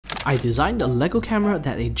I designed a LEGO camera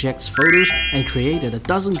that ejects photos and created a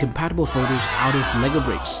dozen compatible photos out of LEGO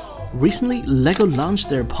bricks. Recently, LEGO launched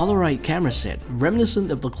their Polaroid camera set,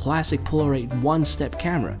 reminiscent of the classic Polaroid one-step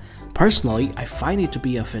camera. Personally, I find it to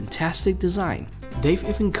be a fantastic design. They've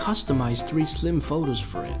even customized 3 slim photos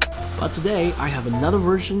for it. But today, I have another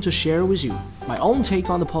version to share with you, my own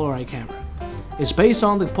take on the Polaroid camera. It's based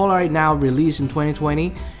on the Polaroid Now released in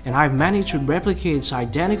 2020, and I've managed to replicate its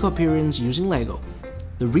identical appearance using LEGO.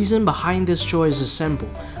 The reason behind this choice is simple.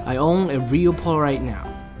 I own a real Polaroid Now.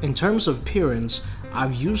 In terms of appearance,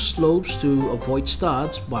 I've used slopes to avoid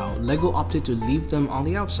studs, while LEGO opted to leave them on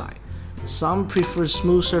the outside. Some prefer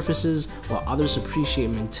smooth surfaces, while others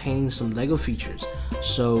appreciate maintaining some LEGO features.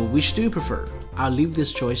 So which do you prefer? I'll leave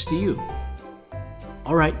this choice to you.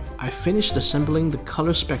 Alright, I finished assembling the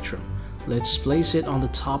color spectrum. Let's place it on the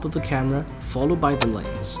top of the camera, followed by the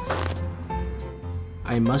lens.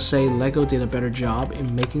 I must say LEGO did a better job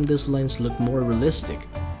in making this lens look more realistic.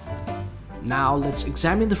 Now let's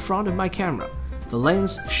examine the front of my camera. The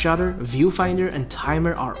lens, shutter, viewfinder, and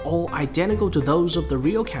timer are all identical to those of the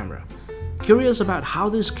real camera. Curious about how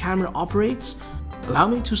this camera operates? Allow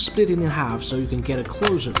me to split it in half so you can get a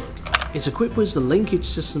closer look. It's equipped with the linkage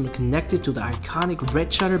system connected to the iconic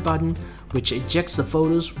red shutter button, which ejects the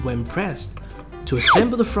photos when pressed. To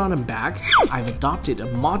assemble the front and back, I've adopted a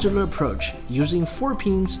modular approach using 4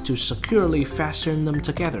 pins to securely fasten them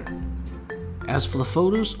together. As for the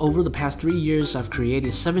photos, over the past 3 years I've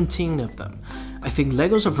created 17 of them. I think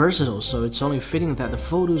LEGOs are versatile, so it's only fitting that the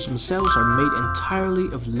photos themselves are made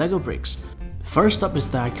entirely of LEGO bricks. First up is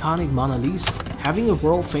the iconic Mona Lisa. Having a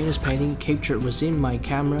world-famous painting captured within my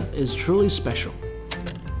camera is truly special.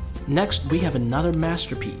 Next, we have another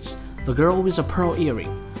masterpiece, the girl with a pearl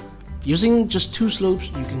earring. Using just 2 slopes,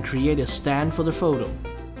 you can create a stand for the photo.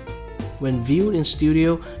 When viewed in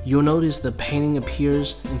studio, you'll notice the painting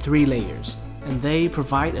appears in 3 layers, and they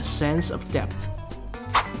provide a sense of depth.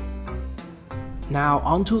 Now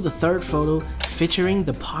onto the third photo, featuring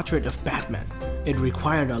the portrait of Batman. It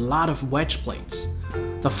required a lot of wedge plates.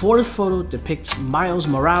 The fourth photo depicts Miles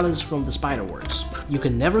Morales from the Spider-Verse. You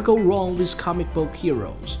can never go wrong with comic book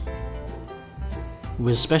heroes.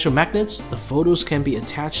 With special magnets, the photos can be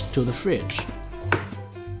attached to the fridge.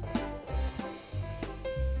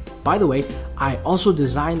 By the way, I also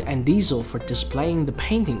designed an easel for displaying the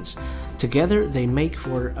paintings. Together, they make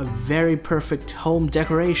for a very perfect home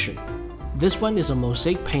decoration. This one is a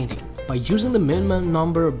mosaic painting. By using the minimum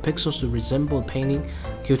number of pixels to resemble a painting,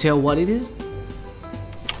 can you tell what it is?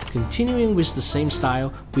 Continuing with the same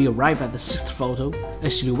style, we arrive at the 6th photo, a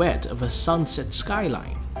silhouette of a sunset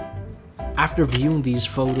skyline. After viewing these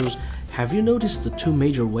photos, have you noticed the 2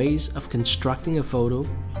 major ways of constructing a photo?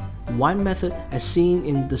 One method, as seen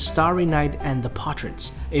in the Starry Night and the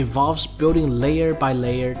portraits, involves building layer by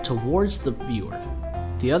layer towards the viewer.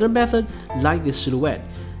 The other method, like the silhouette,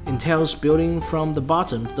 entails building from the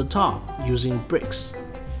bottom to the top using bricks.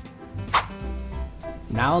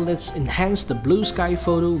 Now let's enhance the blue sky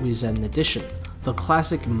photo with an addition, the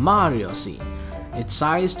classic Mario scene. It's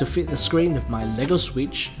sized to fit the screen of my LEGO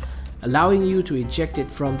Switch, allowing you to eject it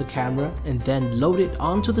from the camera and then load it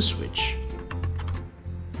onto the Switch.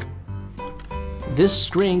 This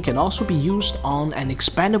screen can also be used on an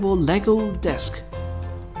expandable LEGO desk.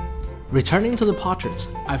 Returning to the portraits,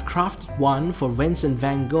 I've crafted one for Vincent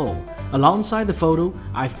van Gogh. Alongside the photo,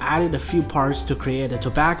 I've added a few parts to create a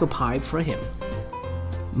tobacco pipe for him.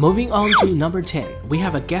 Moving on to number 10, we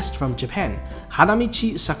have a guest from Japan,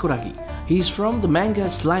 Hanamichi Sakuragi. He's from the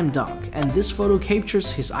manga Slam Dunk, and this photo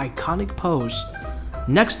captures his iconic pose.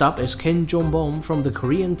 Next up is Kim Jong-bom from the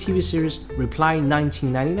Korean TV series Reply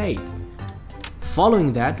 1998.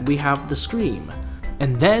 Following that, we have the Scream.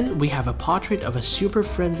 And then we have a portrait of a super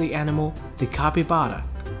friendly animal, the capybara.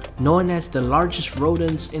 Known as the largest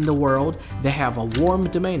rodents in the world, they have a warm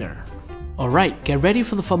demeanor. Alright, get ready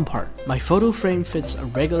for the fun part. My photo frame fits a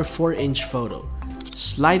regular 4-inch photo.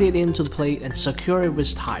 Slide it into the plate and secure it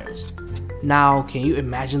with tiles. Now, can you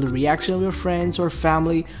imagine the reaction of your friends or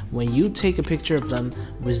family when you take a picture of them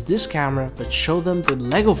with this camera but show them the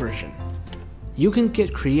LEGO version? You can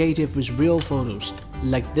get creative with real photos,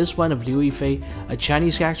 like this one of Liu Yifei, a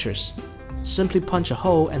Chinese actress. Simply punch a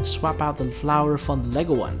hole and swap out the flower from the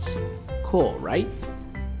LEGO ones. Cool, right?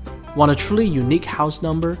 Want a truly unique house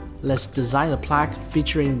number? Let's design a plaque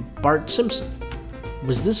featuring Bart Simpson.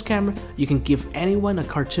 With this camera, you can give anyone a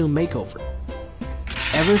cartoon makeover.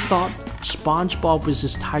 Ever thought SpongeBob with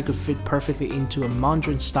his tie could fit perfectly into a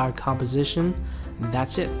modern style composition?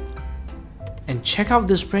 That's it. And check out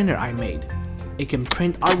this printer I made. It can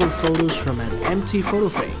print artwork photos from an empty photo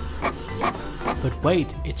frame. But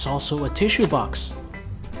wait, it's also a tissue box.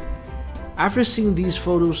 After seeing these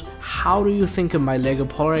photos, how do you think of my LEGO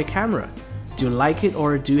Polaroid camera? Do you like it,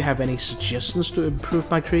 or do you have any suggestions to improve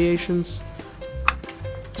my creations?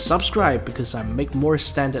 Subscribe because I make more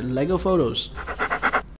standard LEGO photos.